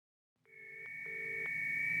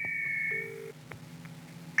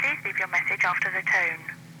leave your message after the tone.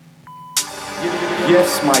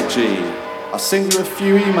 Yes, my G. I sent you a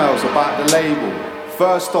few emails about the label.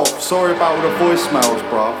 First off, sorry about all the voicemails,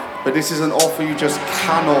 bruv, but this is an offer you just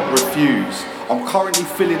cannot refuse. I'm currently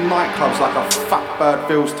filling nightclubs like a fat bird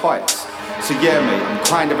fills tights. So yeah, mate, I'm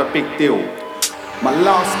kind of a big deal. My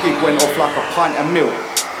last gig went off like a pint of milk.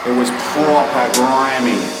 It was proper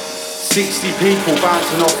grimy. 60 people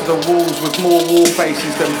bouncing off of the walls with more wall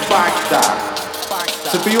faces than Baghdad.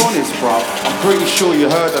 To be honest, bruv, I'm pretty sure you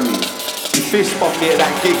heard of me. You fist bumped me at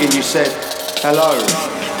that gig and you said, hello.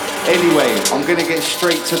 Anyway, I'm gonna get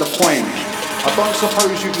straight to the point. I don't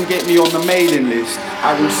suppose you can get me on the mailing list.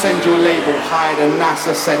 I will send your label higher than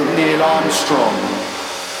NASA sent Neil Armstrong.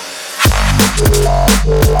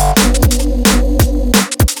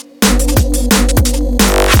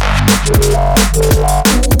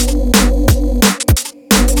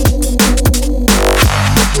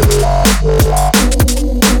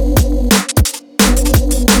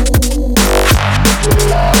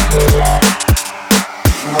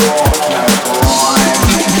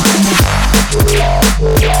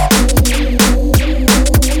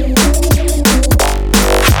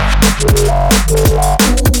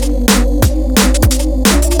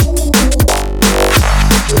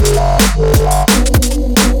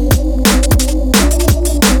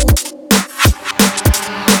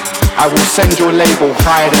 I will send your label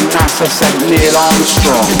higher than NASA sent Neil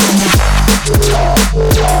Armstrong.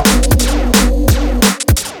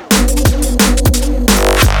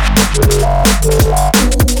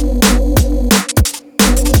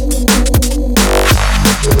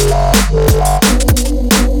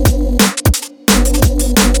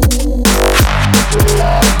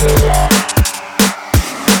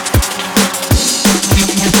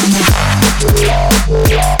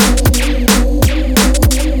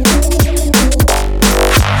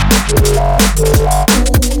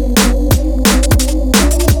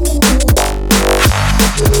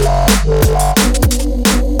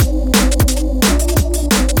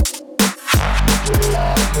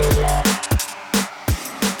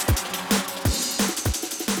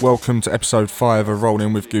 Welcome to episode 5 of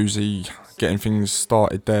Rolling with Goozy. Getting things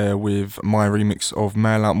started there with my remix of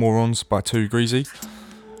Mail Out Morons by Too Greasy.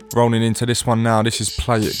 Rolling into this one now, this is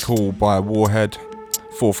Play It Cool by Warhead,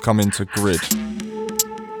 forthcoming to Grid.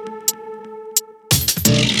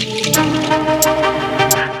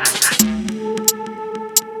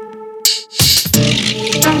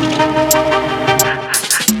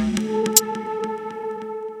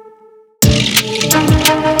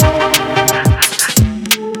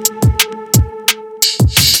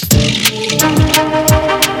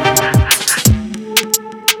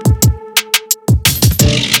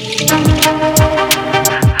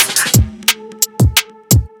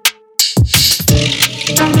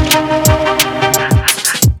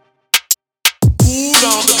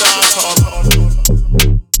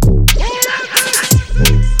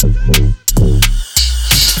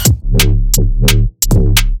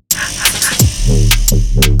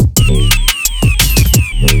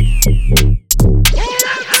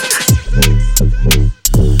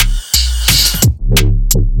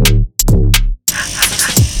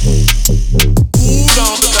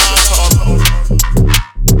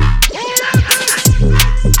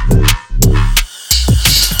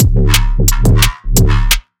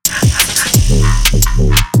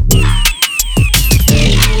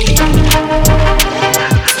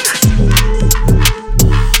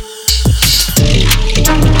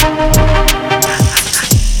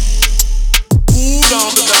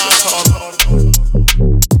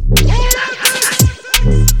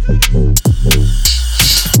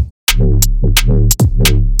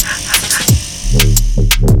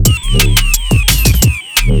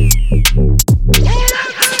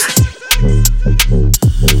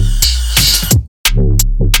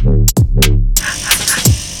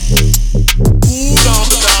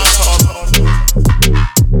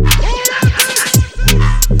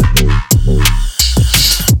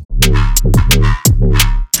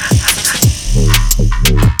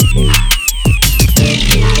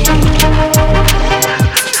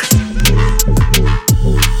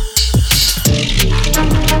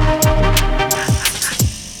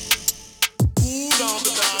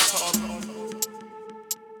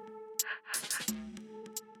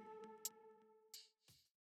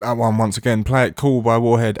 That one once again, Play It Cool by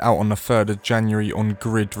Warhead, out on the 3rd of January on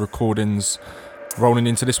Grid Recordings. Rolling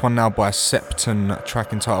into this one now by Septon,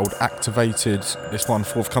 track entitled Activated. This one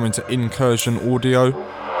forthcoming to Incursion Audio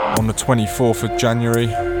on the 24th of January.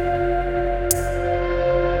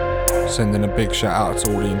 Sending a big shout out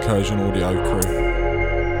to all the Incursion Audio crew.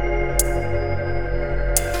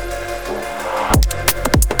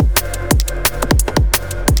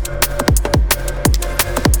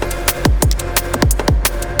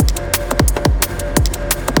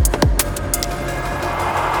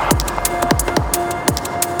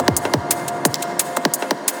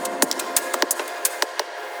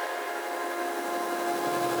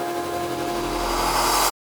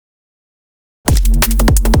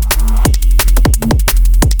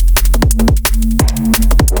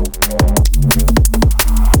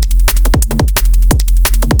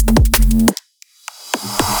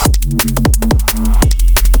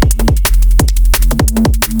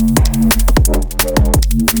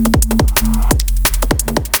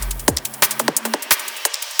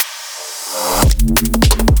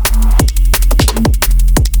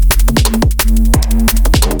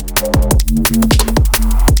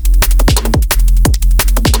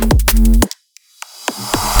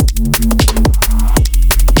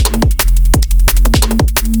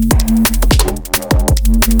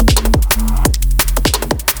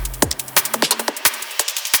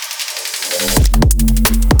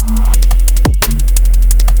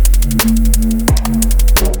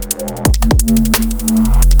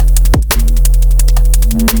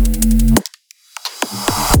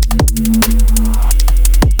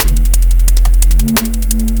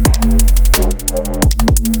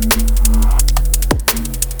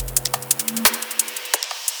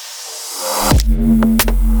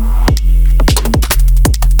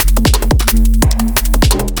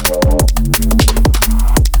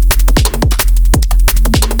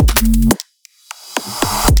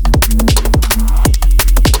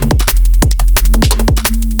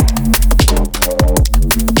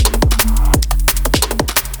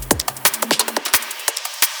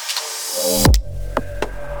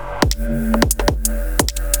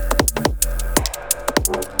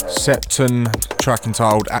 Septon, track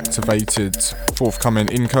entitled Activated, forthcoming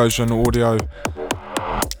Incursion Audio,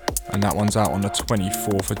 and that one's out on the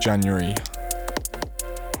 24th of January.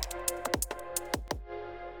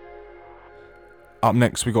 Up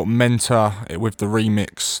next we got Menta with the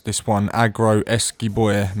remix, this one Agro Eski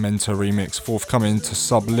Boy Menta remix, forthcoming to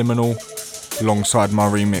Subliminal, alongside my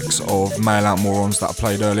remix of Mail Out Morons that I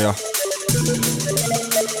played earlier.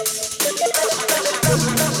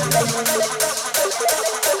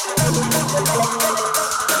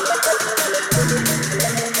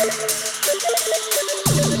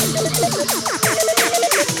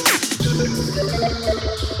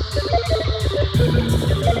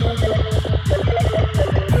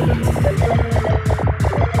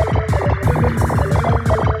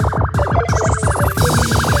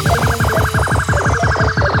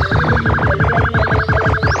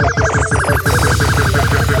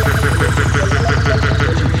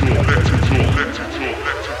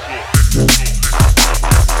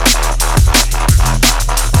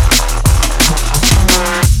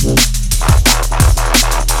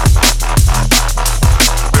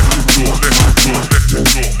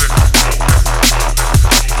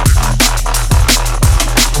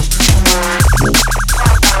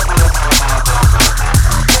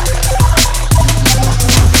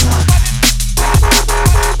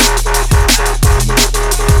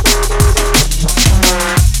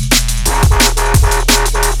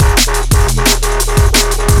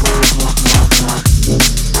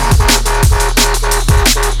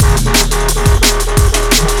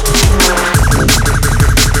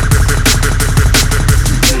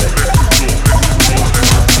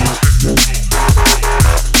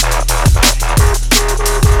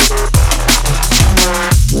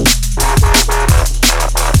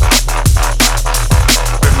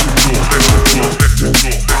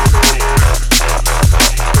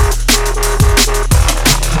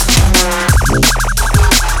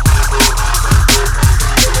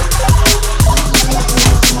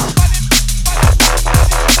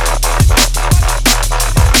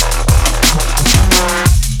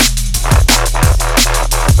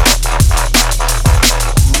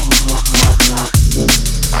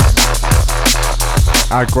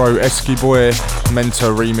 Agro Eski Boy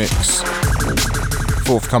Menta remix,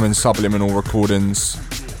 forthcoming Subliminal recordings,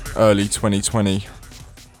 early 2020.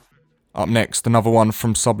 Up next, another one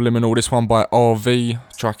from Subliminal, this one by RV,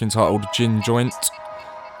 track entitled Gin Joint,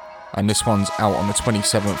 and this one's out on the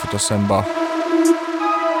 27th of December.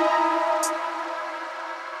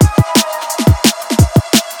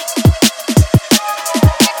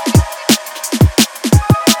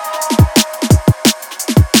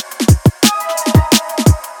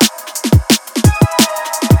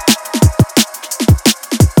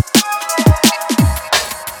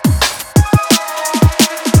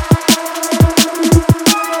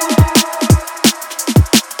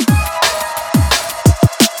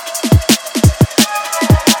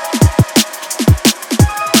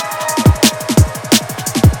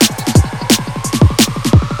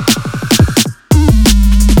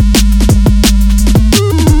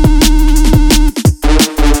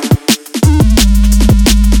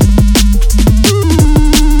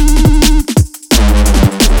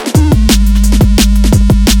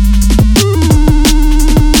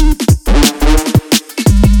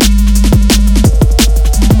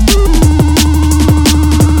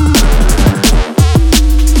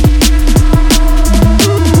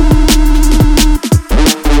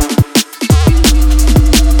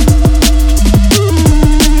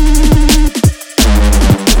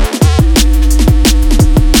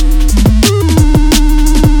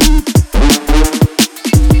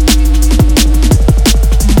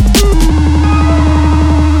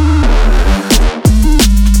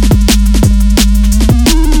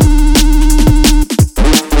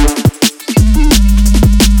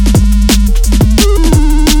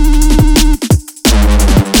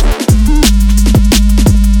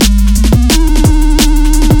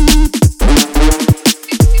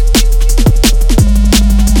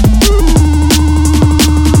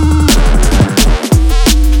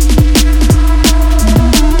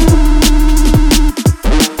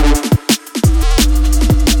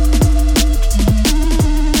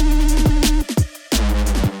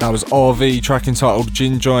 was RV, track entitled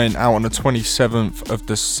Gin Joint, out on the 27th of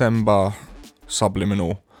December,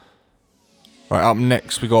 Subliminal. Right, up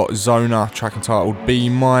next we got Zona, track entitled Be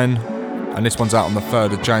Mine, and this one's out on the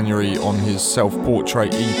 3rd of January on his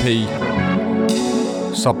self-portrait EP,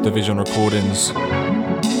 Subdivision Recordings.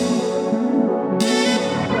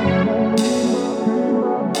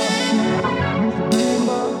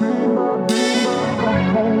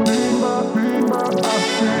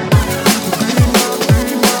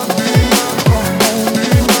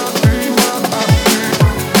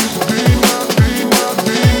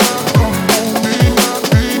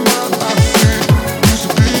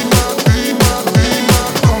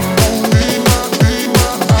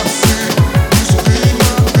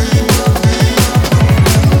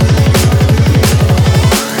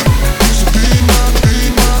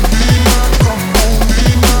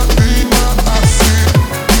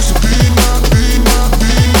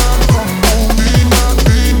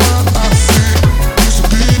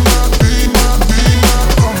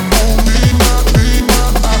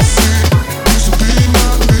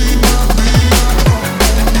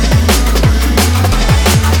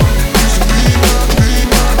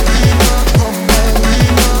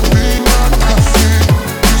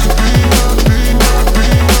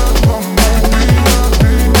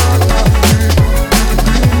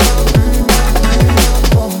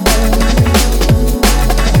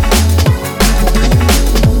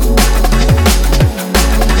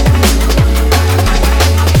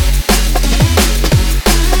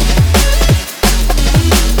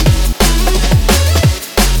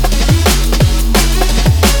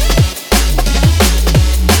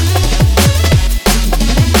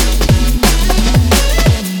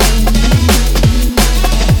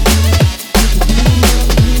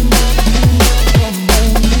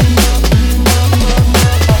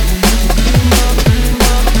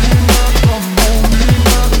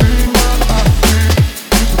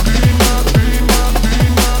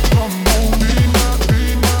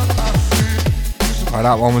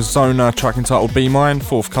 That one was Zona, track entitled Be Mine,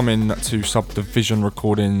 forthcoming to Subdivision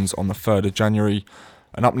Recordings on the 3rd of January.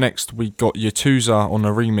 And up next we got Yatuza on a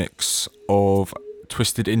remix of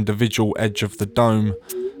Twisted Individual, Edge of the Dome,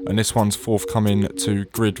 and this one's forthcoming to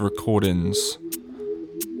Grid Recordings,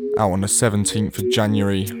 out on the 17th of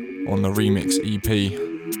January on the Remix EP,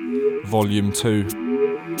 Volume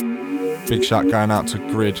 2. Big shout going out to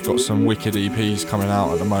Grid, got some wicked EPs coming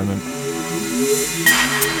out at the moment.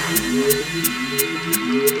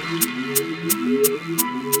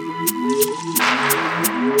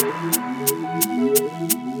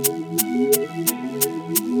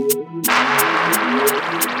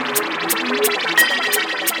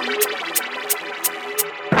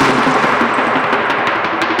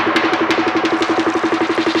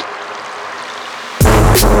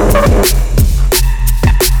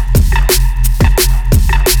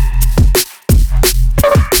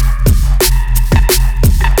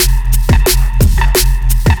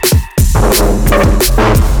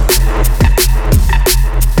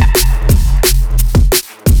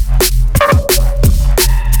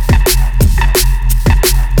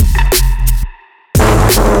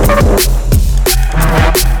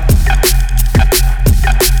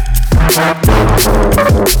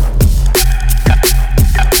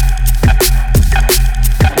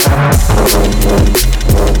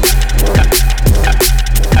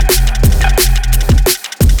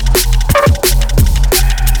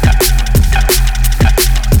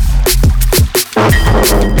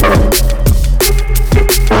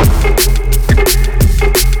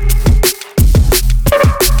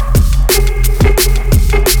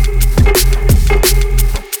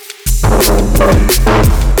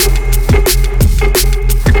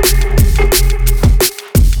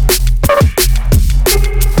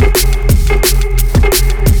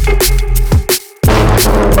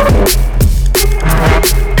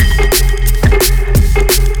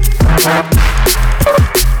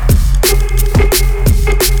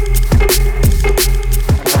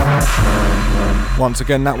 Once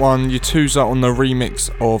again, that one, Yatuza on the remix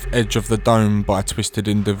of Edge of the Dome by Twisted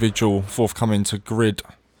Individual, forthcoming to Grid.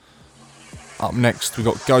 Up next, we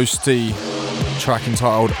got Ghosty, track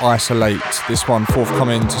entitled Isolate. This one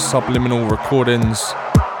forthcoming to Subliminal Recordings,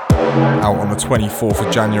 out on the 24th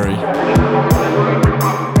of January.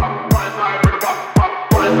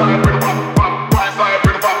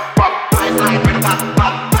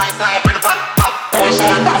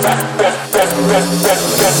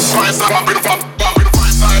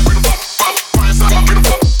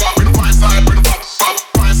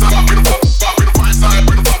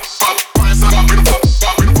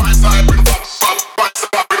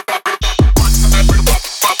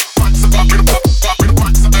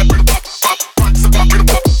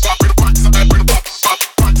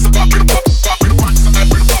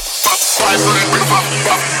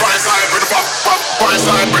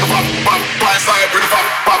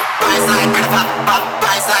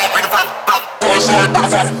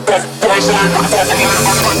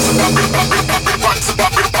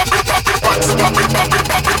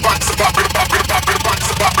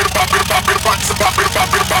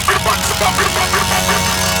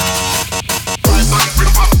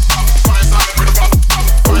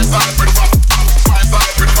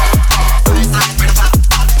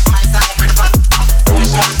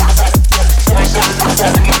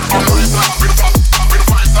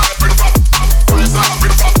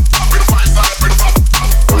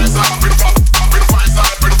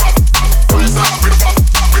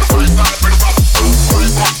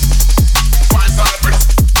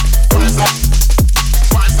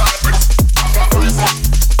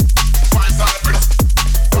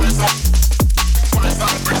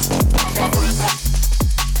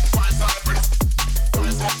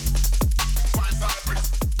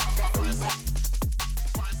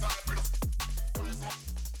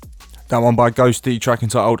 That one by Ghosty, track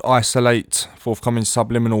entitled Isolate, forthcoming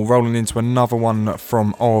Subliminal, rolling into another one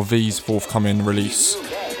from RV's forthcoming release.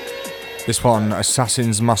 This one,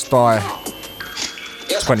 Assassins Must Die,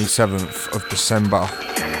 27th of December.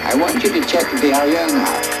 I want you to check the Ariana.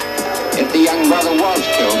 If the young brother was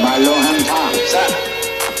killed by Lohan Tom, sir.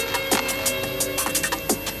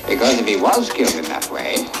 Because if he was killed in that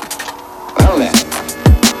way, well then.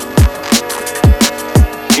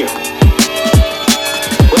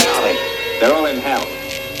 They're all in hell.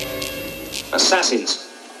 Assassins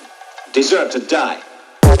deserve to die.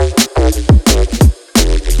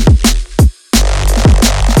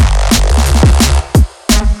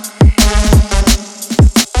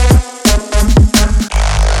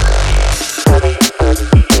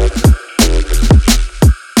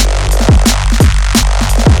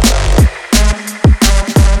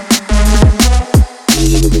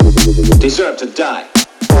 Deserve to die.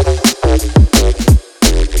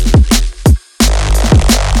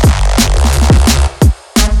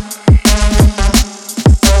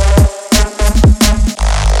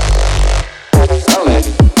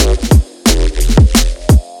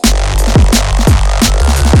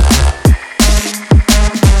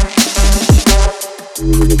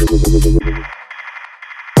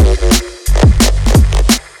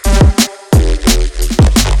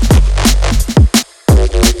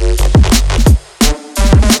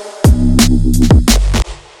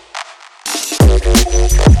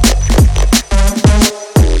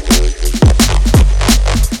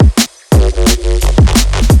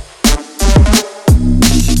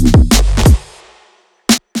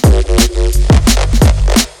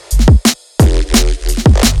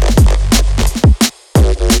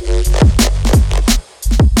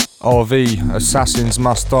 RV, Assassins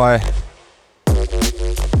Must Die.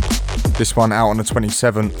 This one out on the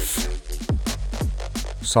 27th.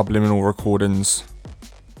 Subliminal Recordings.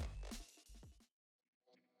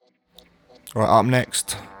 Right, up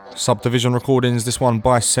next, Subdivision Recordings. This one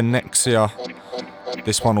by Senexia.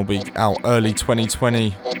 This one will be out early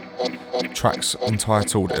 2020. Track's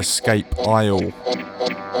entitled Escape Isle.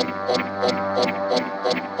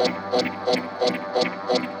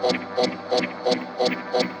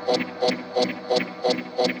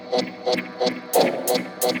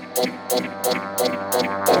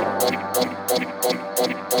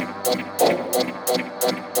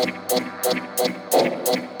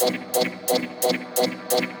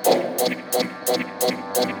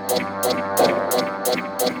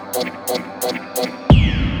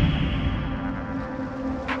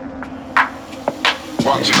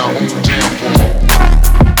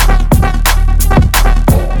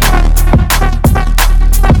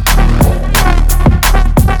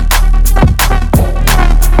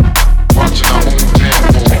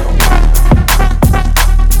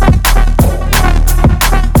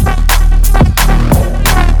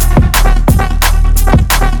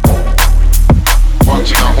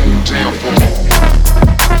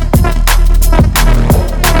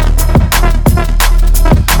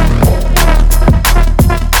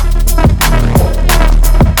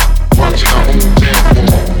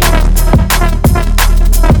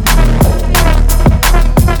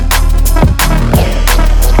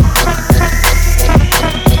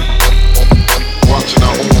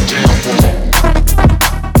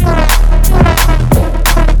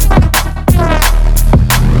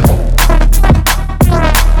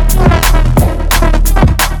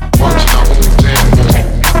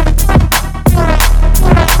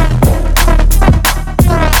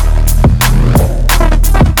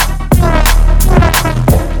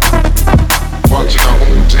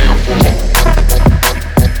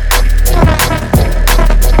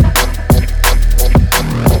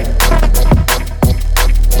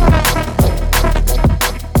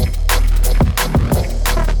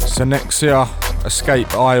 next here,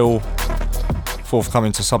 Escape Isle,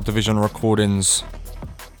 forthcoming to Subdivision Recordings.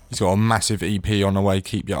 He's got a massive EP on the way,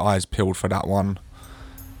 keep your eyes peeled for that one.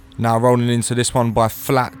 Now rolling into this one by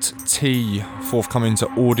Flat T, forthcoming to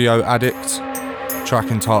Audio Addict, track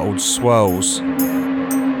entitled Swirls.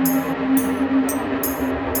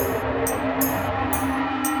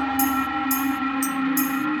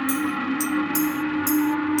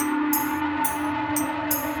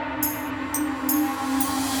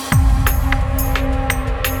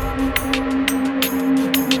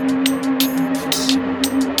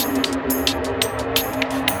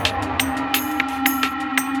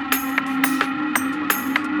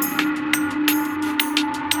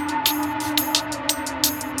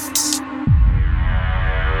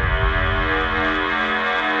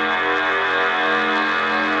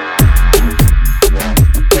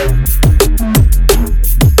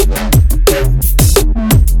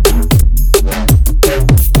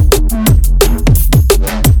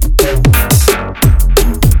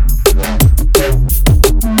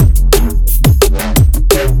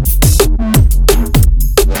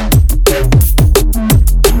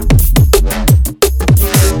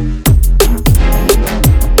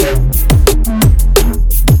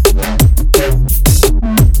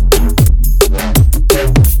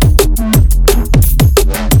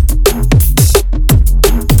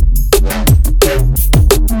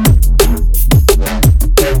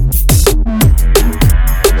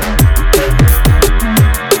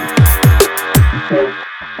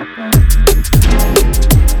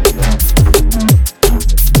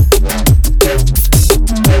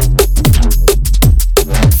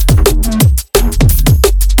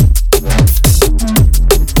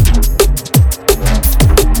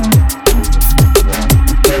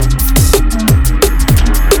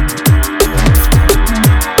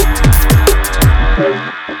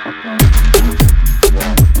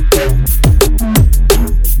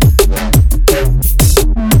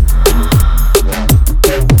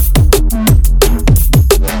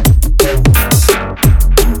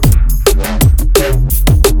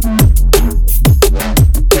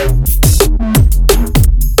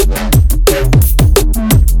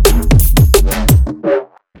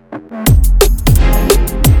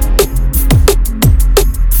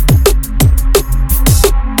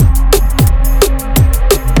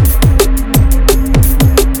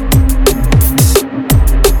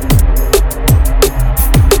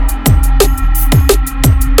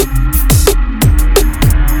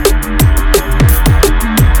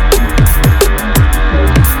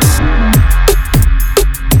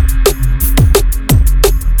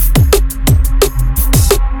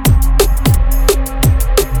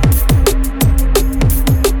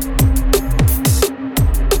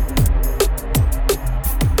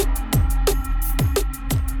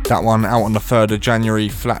 That one out on the 3rd of January,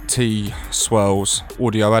 Flat T, Swirls,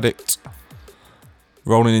 Audio Addict.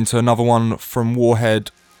 Rolling into another one from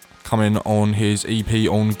Warhead, coming on his EP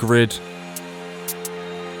on Grid.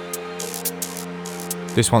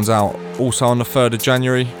 This one's out also on the 3rd of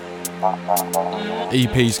January.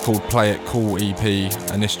 EP's called Play It Cool EP,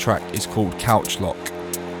 and this track is called Couch Lock.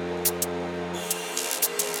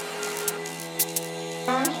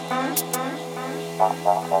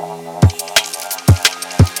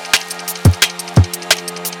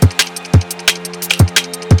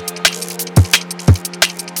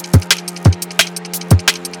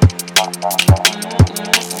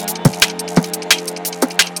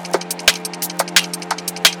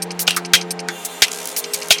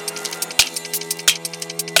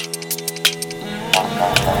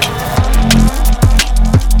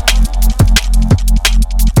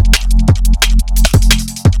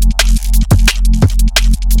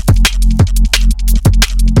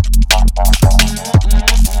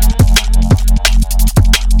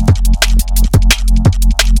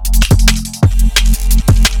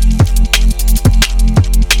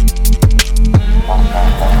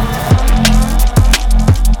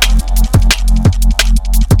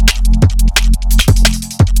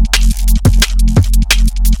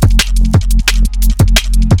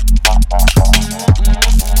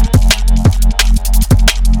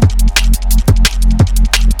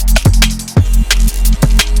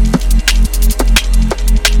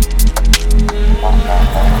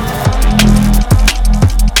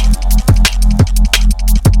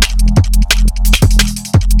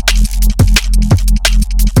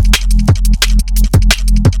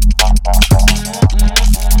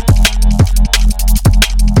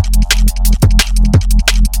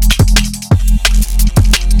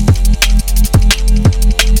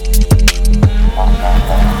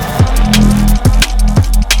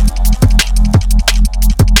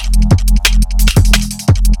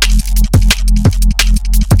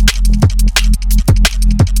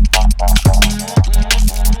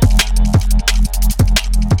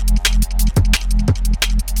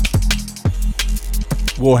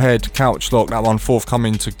 Warhead, Couch Lock, that one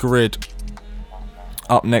forthcoming to Grid.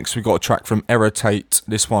 Up next we got a track from Irritate,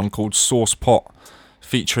 this one called Sauce Pot,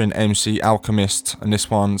 featuring MC Alchemist, and this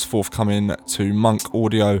one's forthcoming to Monk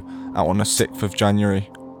Audio, out on the 6th of January.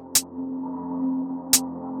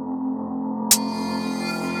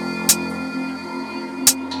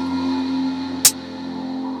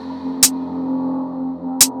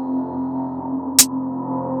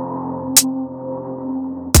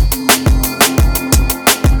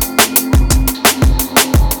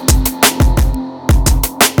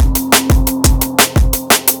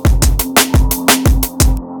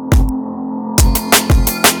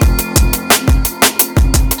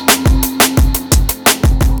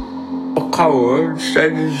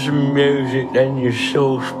 Send some music, then your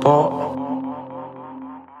soul spot.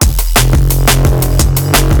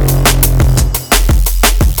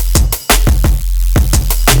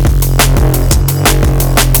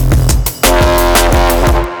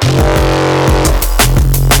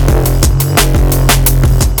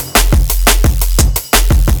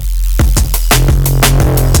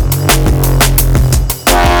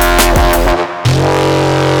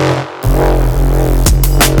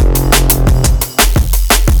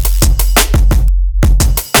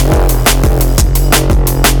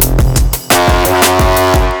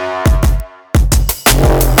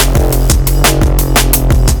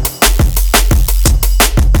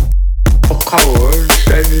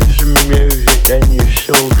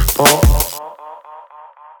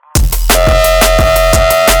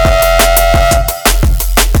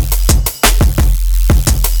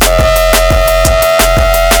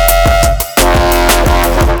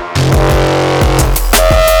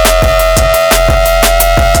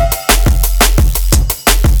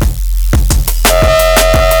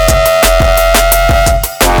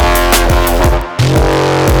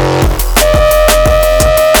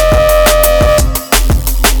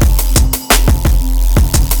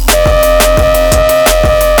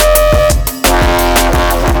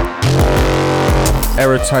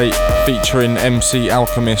 Featuring MC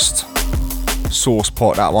Alchemist, Sauce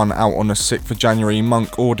Pot, that one out on the 6th of January,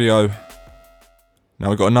 Monk Audio. Now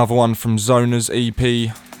we've got another one from Zona's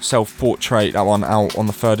EP, Self Portrait, that one out on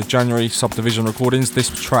the 3rd of January, Subdivision Recordings, this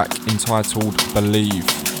track entitled Believe.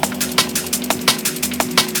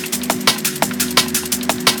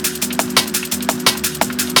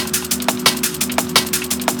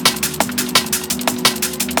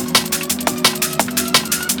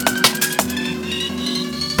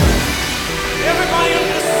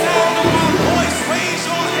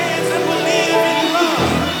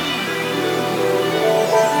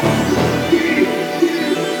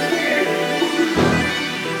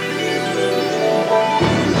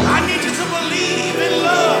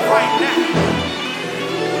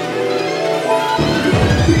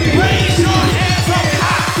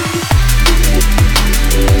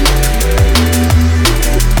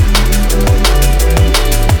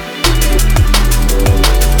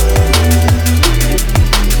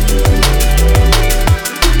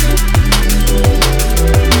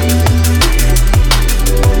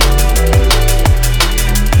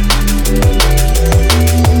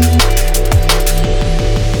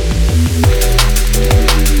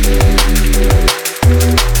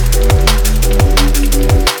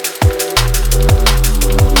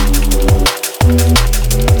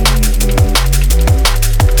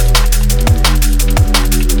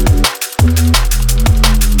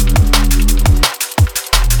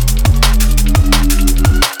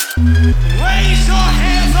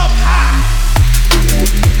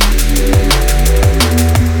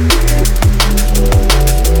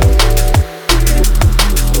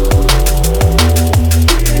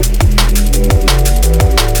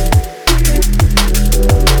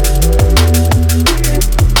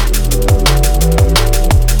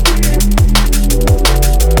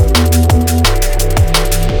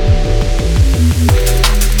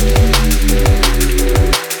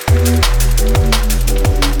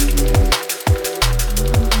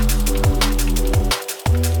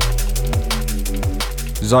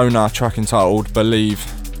 Zona, track entitled Believe,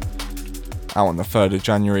 out on the 3rd of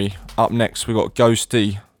January. Up next we got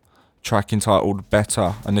Ghosty, track entitled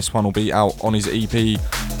Better, and this one will be out on his EP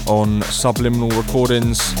on Subliminal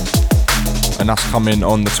Recordings, and that's coming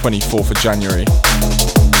on the 24th of January.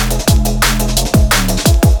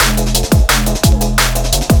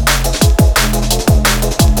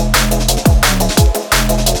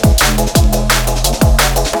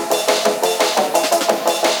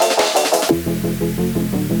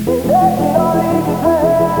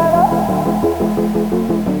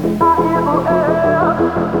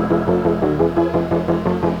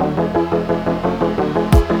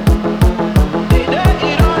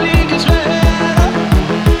 It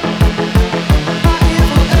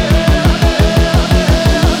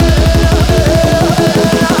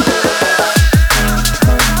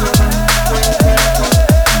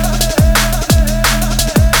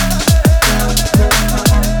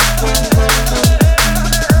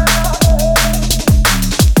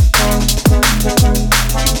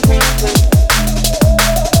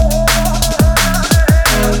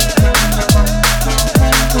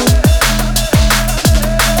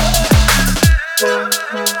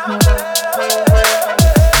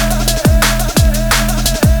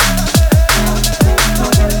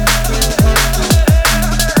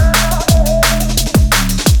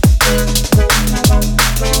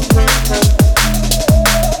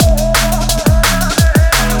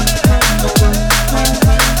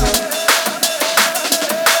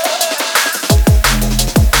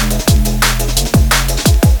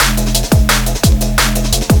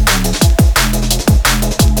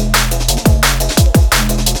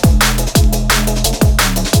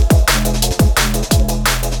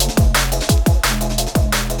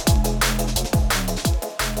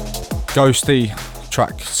Ghosty,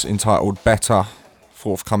 tracks entitled Better,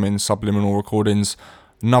 forthcoming Subliminal Recordings.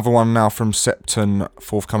 Another one now from Septon,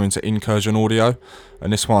 forthcoming to Incursion Audio,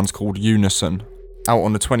 and this one's called Unison, out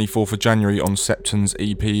on the 24th of January on Septon's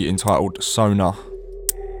EP entitled Sonar.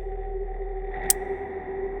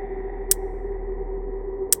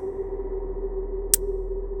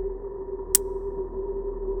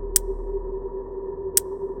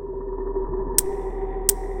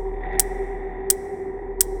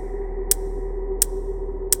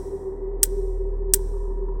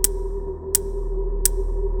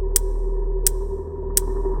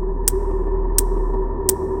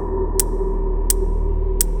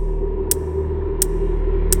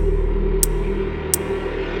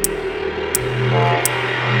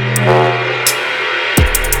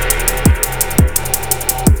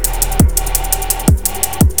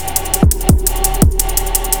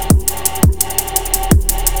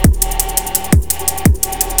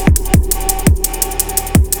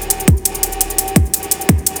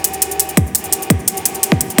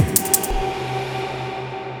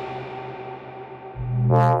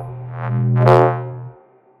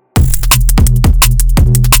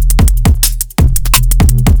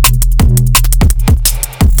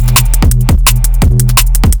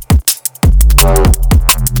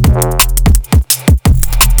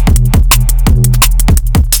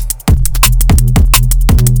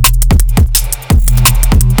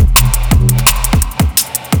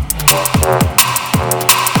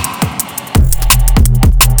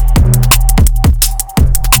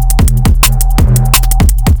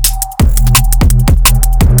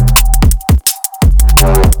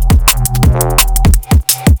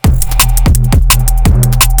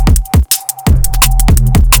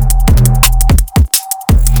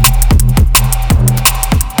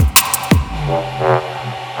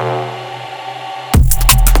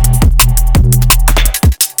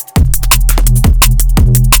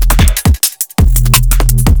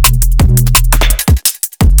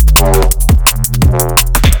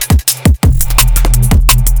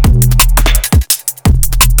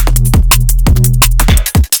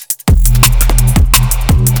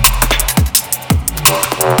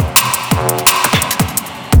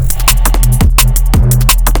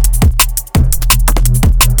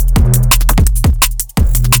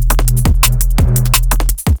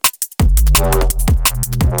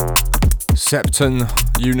 Septon,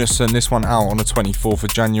 Unison, this one out on the 24th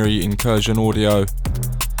of January, Incursion Audio.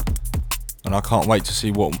 And I can't wait to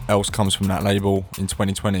see what else comes from that label in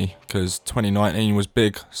 2020, because 2019 was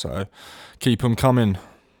big, so keep them coming.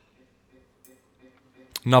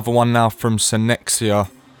 Another one now from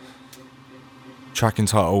Synexia, track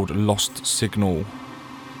entitled Lost Signal,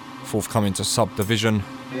 forthcoming to Subdivision.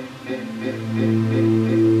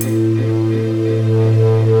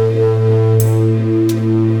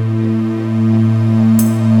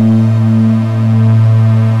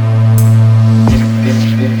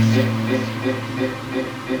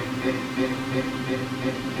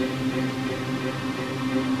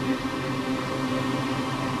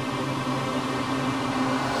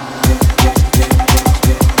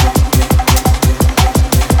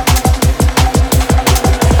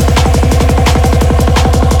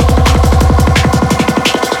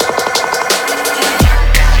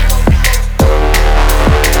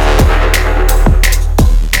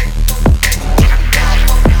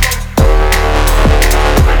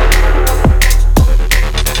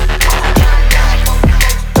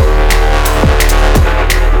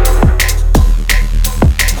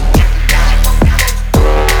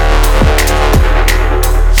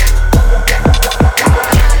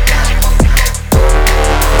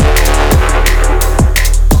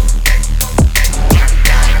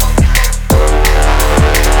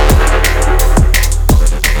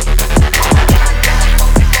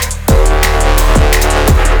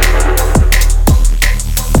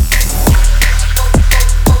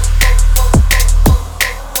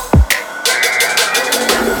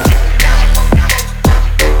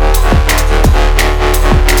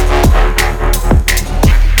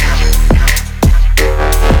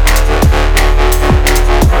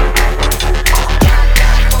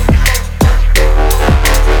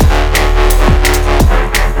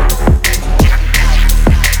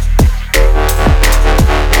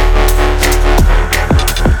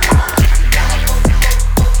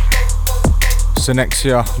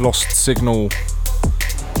 Synexia, Lost Signal,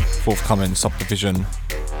 forthcoming Subdivision.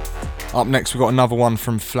 Up next we've got another one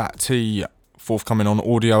from Flat T, forthcoming on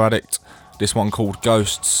Audio Addict, this one called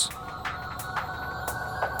Ghosts.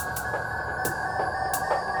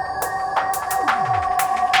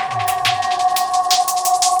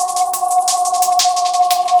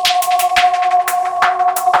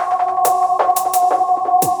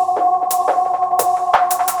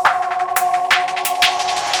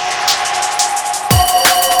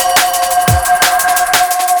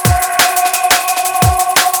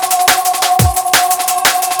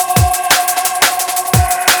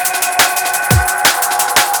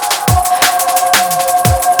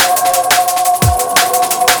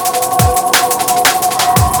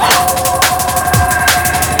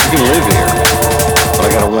 can live here, but I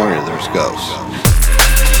gotta warn you, there's ghosts.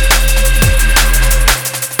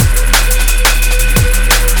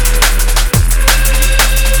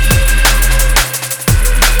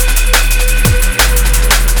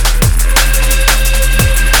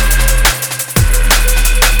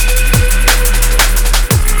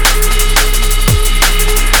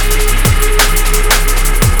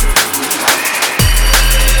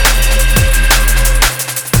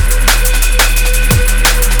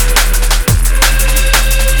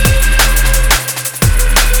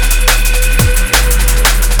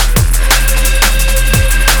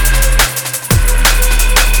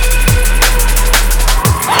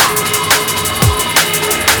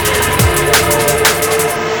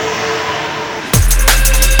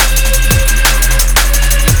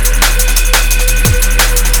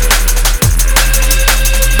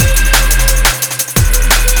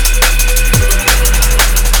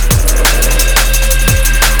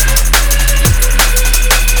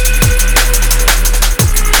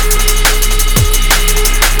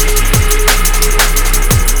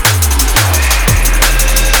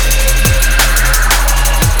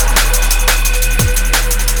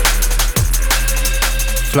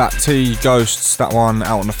 Flat T, Ghosts, that one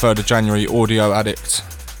out on the 3rd of January, Audio Addict.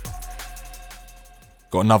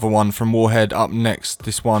 Got another one from Warhead up next.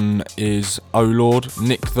 This one is Oh Lord,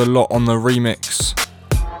 Nick the Lot on the remix.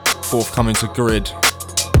 Forthcoming to Grid.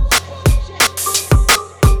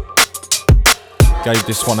 Gave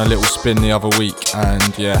this one a little spin the other week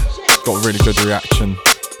and yeah, got a really good reaction.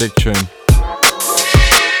 Big tune.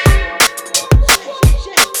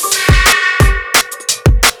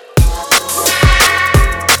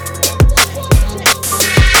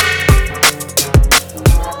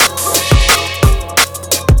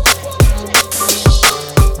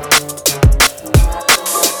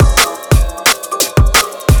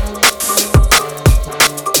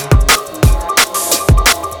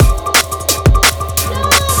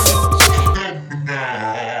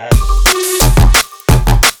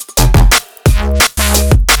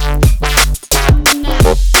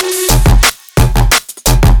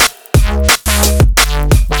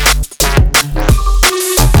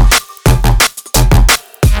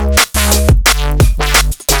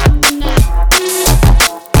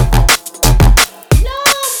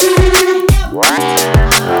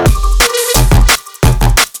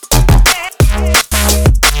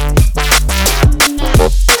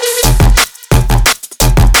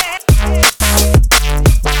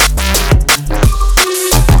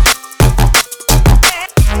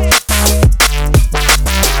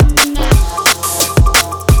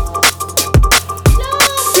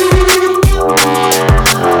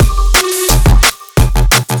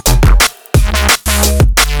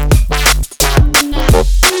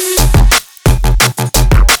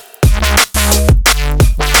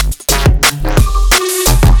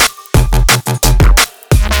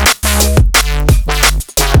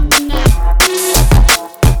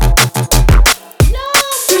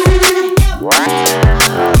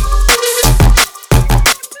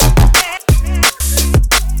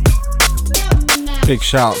 Big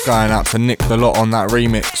shout going out to Nick the Lot on that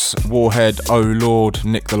remix. Warhead, Oh Lord,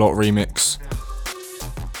 Nick the Lot remix.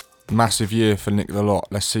 Massive year for Nick the Lot.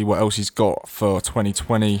 Let's see what else he's got for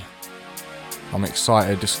 2020. I'm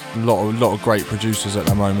excited. Just a lot of great producers at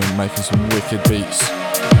the moment making some wicked beats.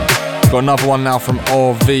 Got another one now from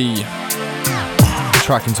RV.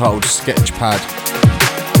 Track entitled Sketchpad.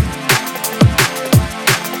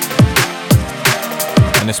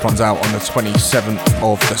 And this one's out on the 27th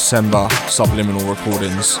of December, Subliminal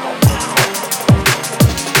Recordings.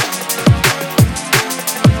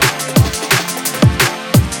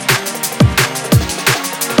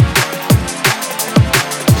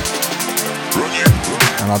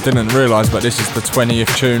 And I didn't realise, but this is the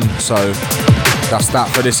 20th tune, so that's that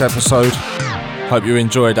for this episode. Hope you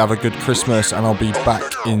enjoyed, have a good Christmas, and I'll be back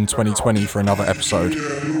in 2020 for another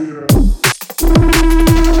episode.